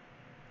layer,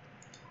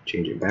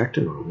 change it back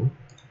to normal,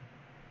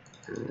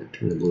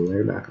 turn the blue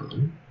layer back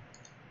on,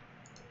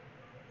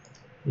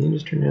 and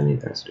just turn down the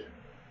opacity.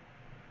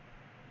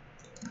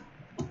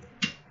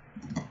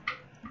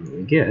 What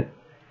we get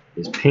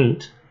is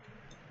paint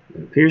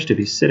that appears to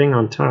be sitting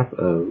on top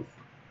of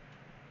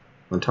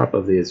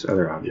these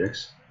other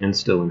objects and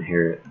still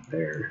inherit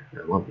their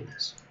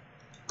lumpiness.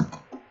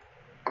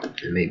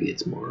 And maybe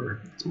it's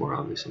more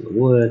obvious on the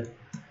wood.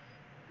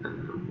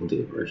 We'll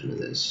do a version of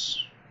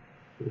this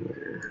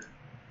where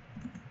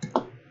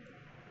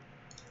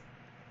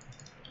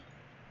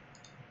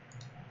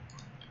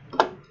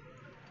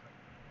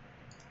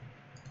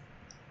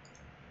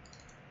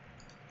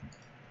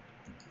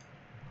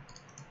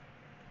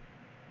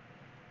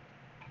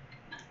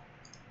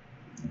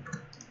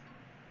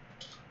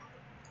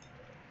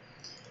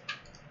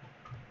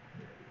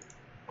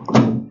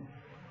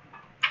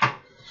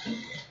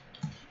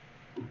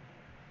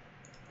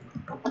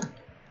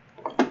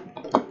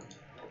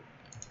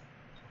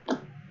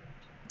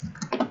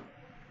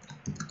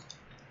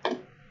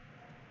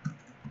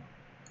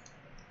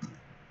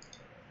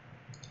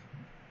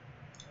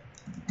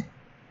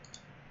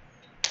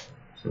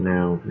so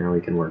now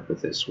we can work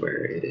with this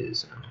where it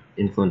is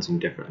influencing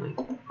differently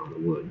on the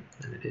wood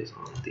than it is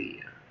on the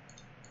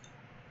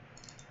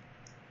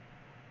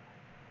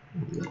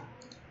metal.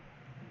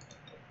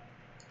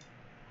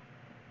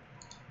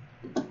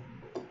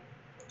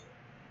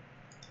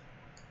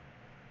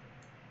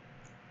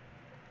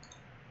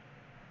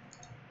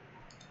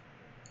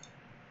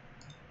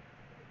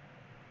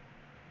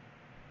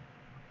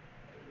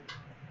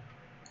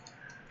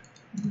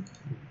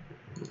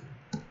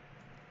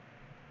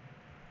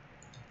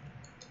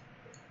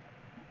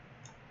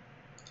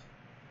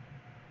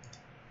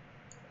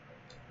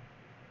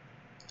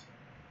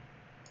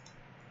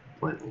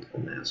 Multiple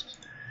masks.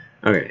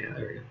 Okay, yeah,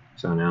 there we go.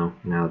 So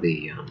now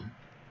the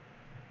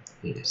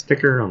paint is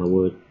thicker on the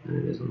wood than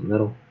it is on the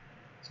metal,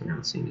 so we're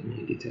not seeing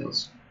any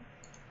details.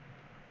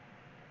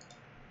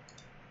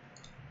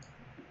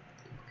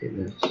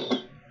 Duplicate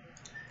this,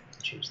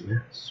 change the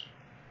mask.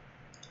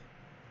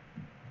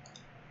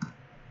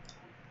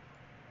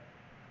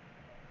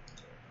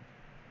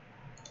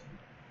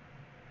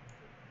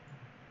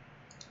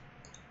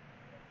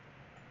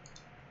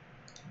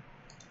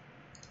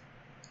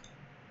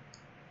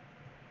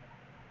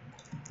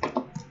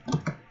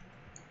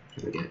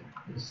 Again,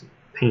 this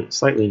paint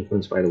slightly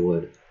influenced by the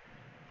wood,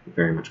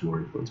 very much more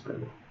influenced by the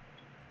wood.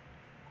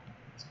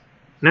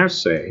 Now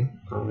say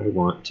I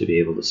want to be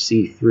able to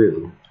see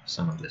through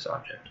some of this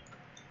object,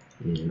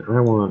 and I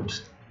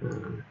want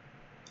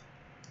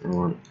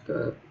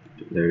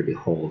there to be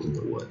holes in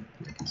the wood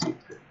that I can see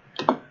through.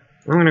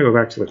 I'm going to go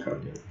back to the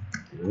code now,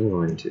 and I'm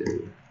going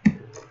to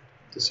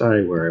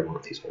decide where I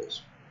want these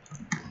holes.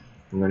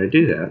 I'm going to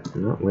do that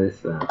not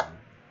with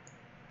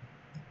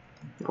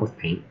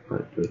paint,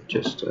 but with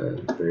just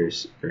very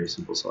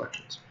simple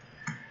selections.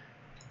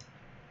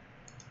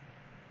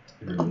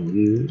 I'm going to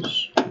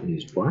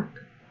use black,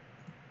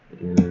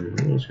 and I'm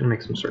just going to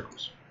make some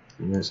circles.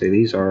 I'm going to say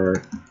these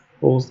are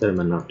holes that have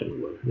been knocked in the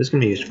wood. This can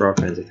be used for all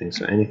kinds of things.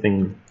 So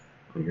anything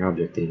on your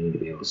object that you need to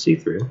be able to see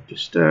through,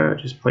 just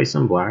place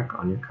some black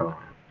on your color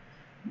map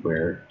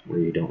where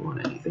you don't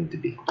want anything to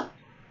be.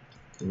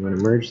 I'm going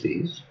to merge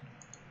these,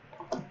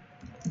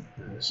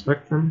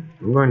 select them.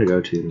 I'm going to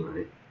go to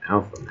my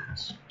alpha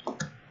mask.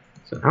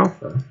 So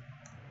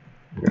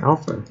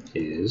alpha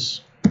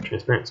is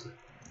transparency.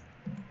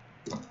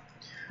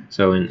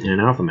 So in an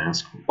alpha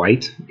mask,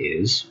 white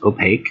is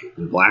opaque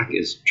and black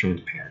is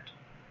transparent.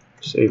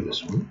 Save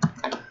this one.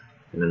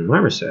 And in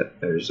Marmoset,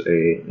 there's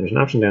an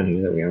option down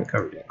here that we haven't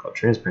covered yet called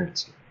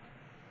transparency.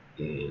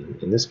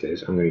 And in this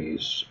case, I'm going to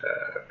use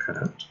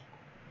cutout.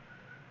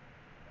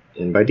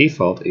 And by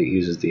default, it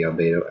uses the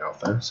albedo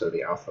alpha, so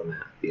the alpha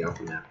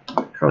map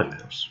color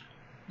maps.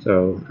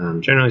 So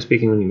generally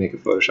speaking, when you make a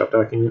Photoshop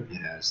document, it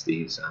has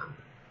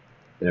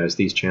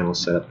these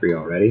channels set up for you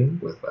already,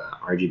 with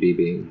RGB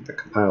being the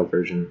compiled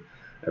version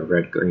of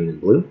red, green,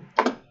 and blue.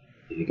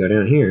 If you go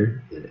down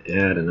here and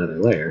add another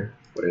layer,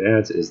 what it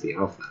adds is the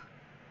alpha.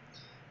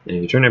 And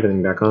if you turn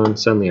everything back on,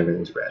 suddenly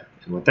everything's red.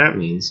 And what that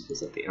means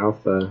is that the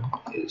alpha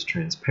is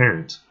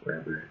transparent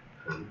wherever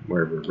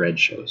red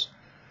shows.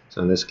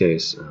 So in this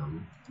case,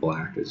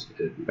 black is,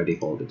 by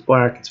default, it's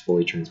black, it's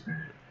fully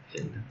transparent,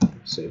 and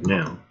save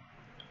now.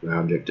 The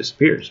object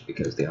disappears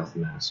because the alpha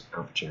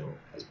channel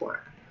has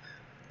black.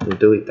 We'll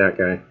delete that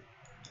guy,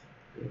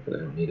 but I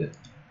don't need it.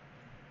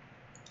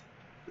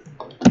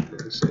 I'll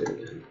save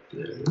it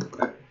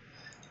again.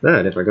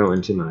 But if I go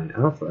into my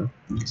alpha,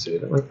 and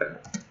save it like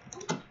that,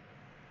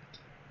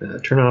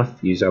 turn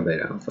off use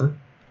albedo alpha,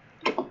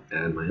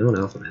 add my own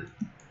alpha map.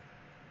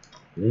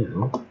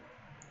 Now,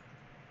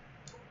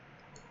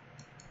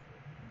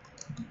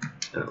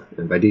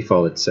 and by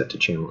default it's set to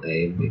channel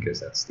A because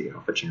that's the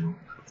alpha channel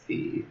of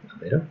the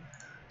albedo.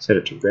 Set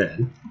it to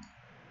red.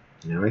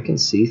 Now I can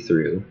see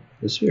through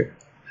the sphere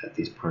at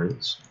these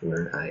parts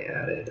where I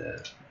added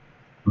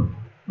an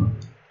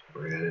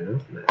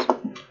alpha mask.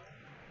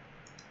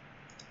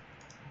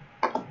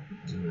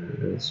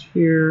 The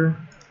sphere.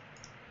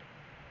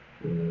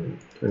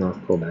 Turn off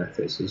pull back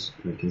faces,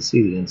 and we can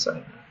see the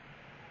inside now.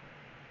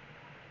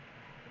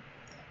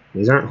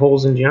 These aren't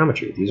holes in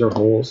geometry, these are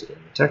holes in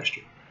the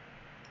texture.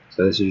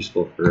 So this is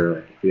useful for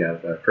like, if you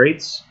have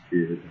crates, if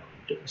you're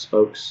different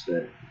spokes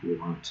that you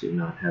want to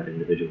not have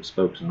individual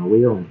spokes on a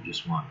wheel and you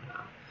just want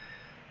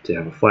to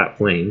have a flat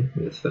plane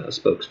with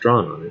spokes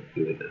drawn on it,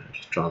 you would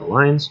just draw the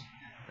lines,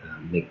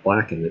 make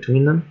black in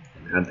between them,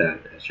 and add that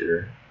as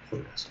your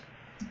mask.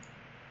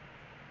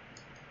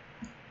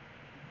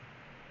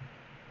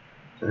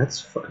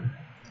 That's fun.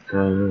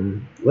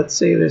 Let's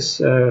say this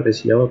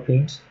yellow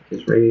paint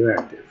is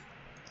radioactive.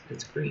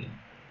 It's green.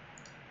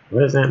 What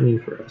does that mean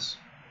for us?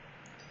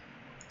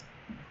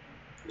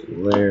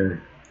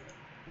 Layer,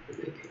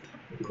 make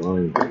it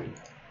glowing green.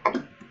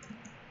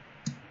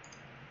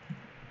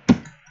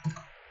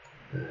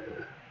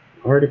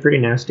 Already pretty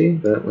nasty,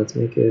 but let's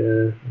make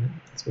it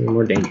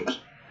more dangerous.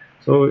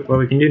 So what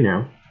we can do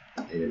now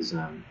is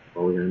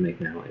what we're going to make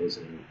now is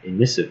an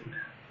emissive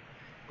map.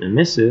 An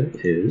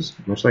emissive is,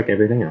 much like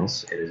everything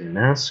else, it is a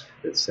mask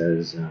that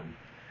says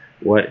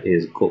what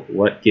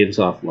gives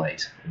off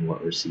light and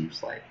what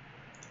receives light.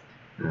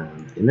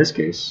 In this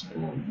case,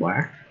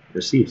 black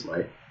receives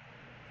light,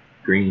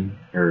 green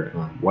or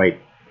white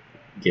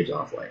gives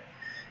off light.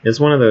 It's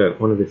one of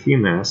the few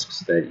masks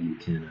that you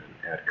can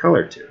add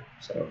color to.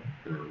 So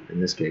in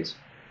this case,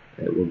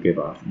 it will give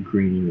off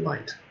green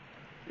light,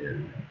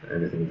 and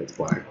everything that's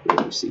black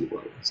will receive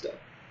light instead.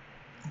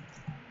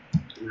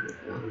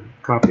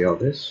 Copy all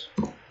this.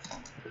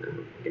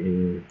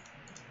 Flip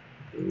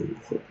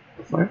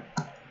the file.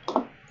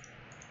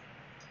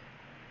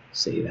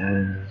 Save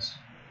as.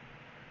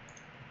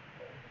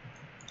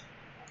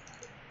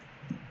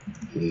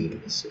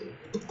 Save.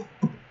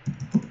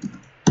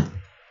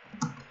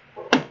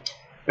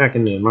 Back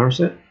into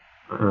Marmoset.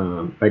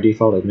 By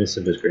default,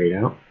 emissive is grayed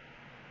out.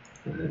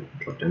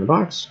 Drop down the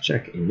box,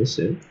 check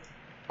emissive,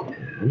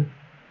 add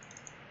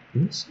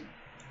emissive.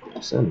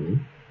 Suddenly,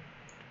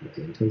 with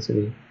the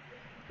intensity,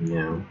 and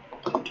now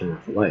turn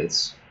off the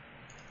lights.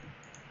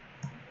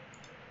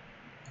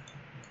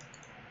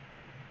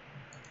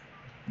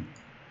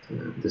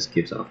 This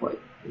gives off light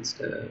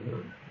instead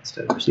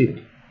of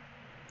receiving.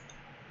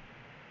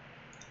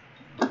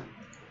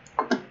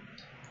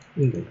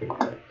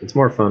 It's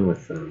more fun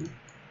with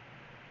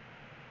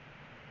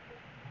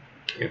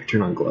if you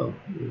turn on glow,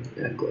 you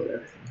add glow to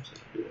everything. So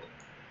do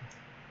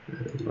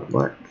it.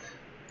 Black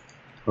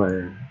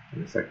color,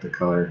 and affect the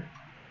color.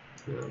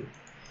 You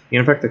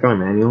can affect the color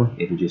manually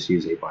if you just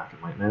use a black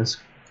and white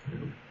mask.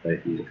 But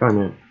if you use a color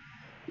map,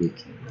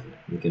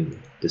 you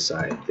can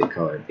decide the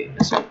color being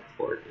missing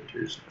before it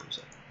enters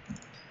Marmoset.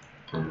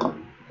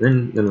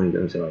 Then we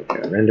go to like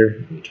render,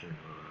 and you turn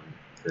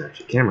on, or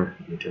actually camera,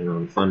 and you turn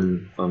on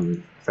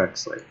fun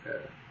effects like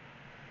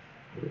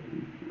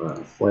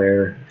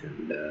flare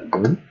and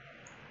boom.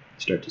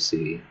 You start to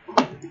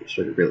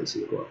really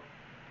see the glow.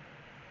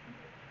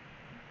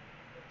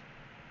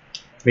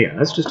 But yeah,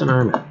 that's just an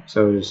arm map.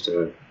 So just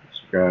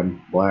grab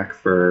black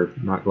for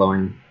not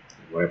glowing,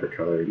 whatever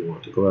color you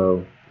want to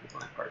glow, the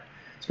black part.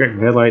 It's great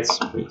for headlights.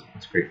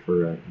 It's great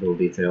for little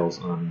details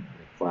on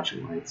like,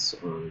 flashing lights,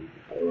 on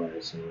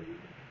otherwise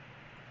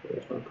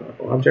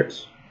colorful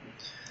objects.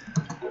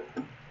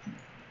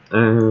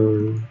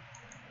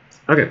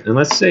 Okay, and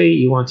let's say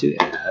you want to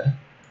add,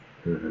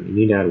 you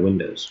need to add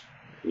windows.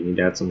 You need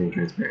to add something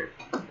transparent.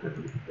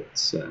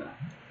 It's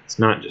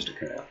not just a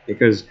cutout,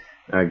 because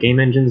game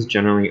engines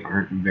generally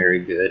aren't very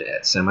good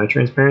at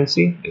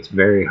semi-transparency. It's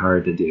very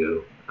hard to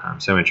do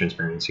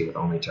semi-transparency with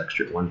only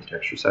one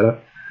texture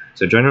setup.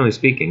 So generally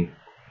speaking,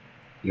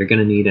 you're going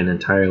to need an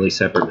entirely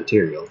separate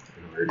material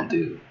in order to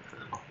do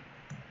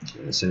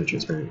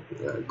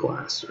semi-transparent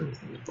glass or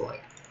anything of the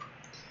like.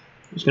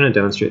 I'm just going to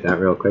demonstrate that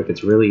real quick.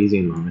 It's really easy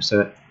in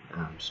Marmoset.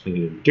 Just make a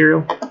new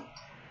material.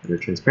 Under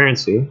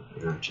transparency,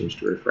 change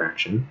to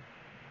refraction.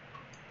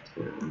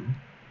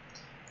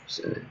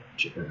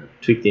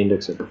 Tweak the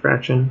index of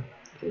refraction,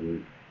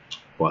 and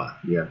voila,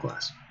 you have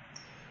glass.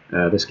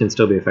 This can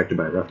still be affected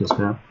by roughness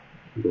map,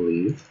 I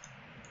believe.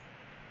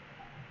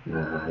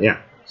 Yeah,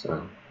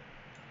 so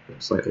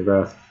slightly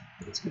rough.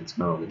 It's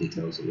got all the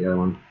details of the other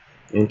one,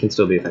 and can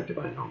still be affected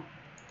by normal.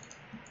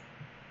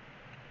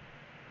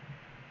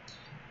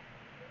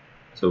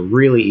 So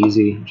really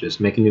easy. Just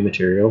make a new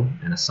material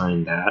and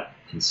assign that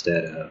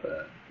instead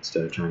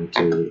of trying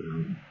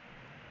to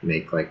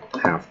make like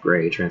half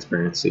gray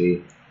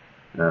transparency.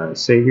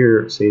 Save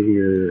your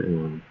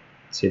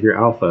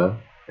alpha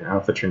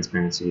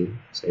transparency.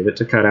 Save it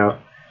to cutout,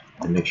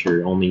 and make sure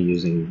you're only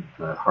using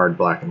hard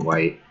black and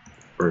white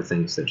for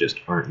things that just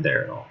aren't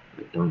there at all.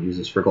 Like, don't use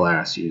this for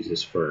glass. Use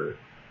this for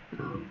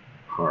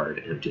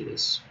hard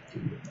emptiness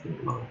in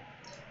your model.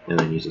 And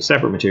then use a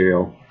separate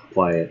material.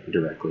 Apply it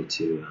directly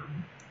to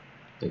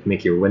like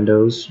make your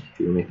windows. If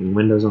you're making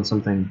windows on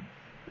something,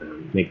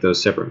 make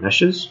those separate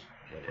meshes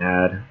and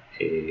add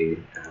a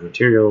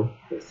material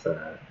with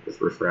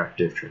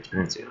refractive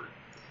transparency on it,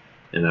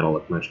 and that'll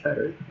look much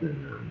better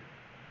than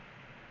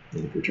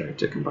if you're trying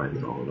to combine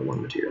them all into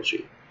one material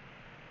sheet.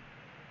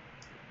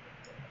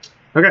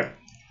 Okay,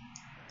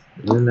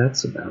 and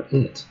that's about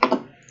it.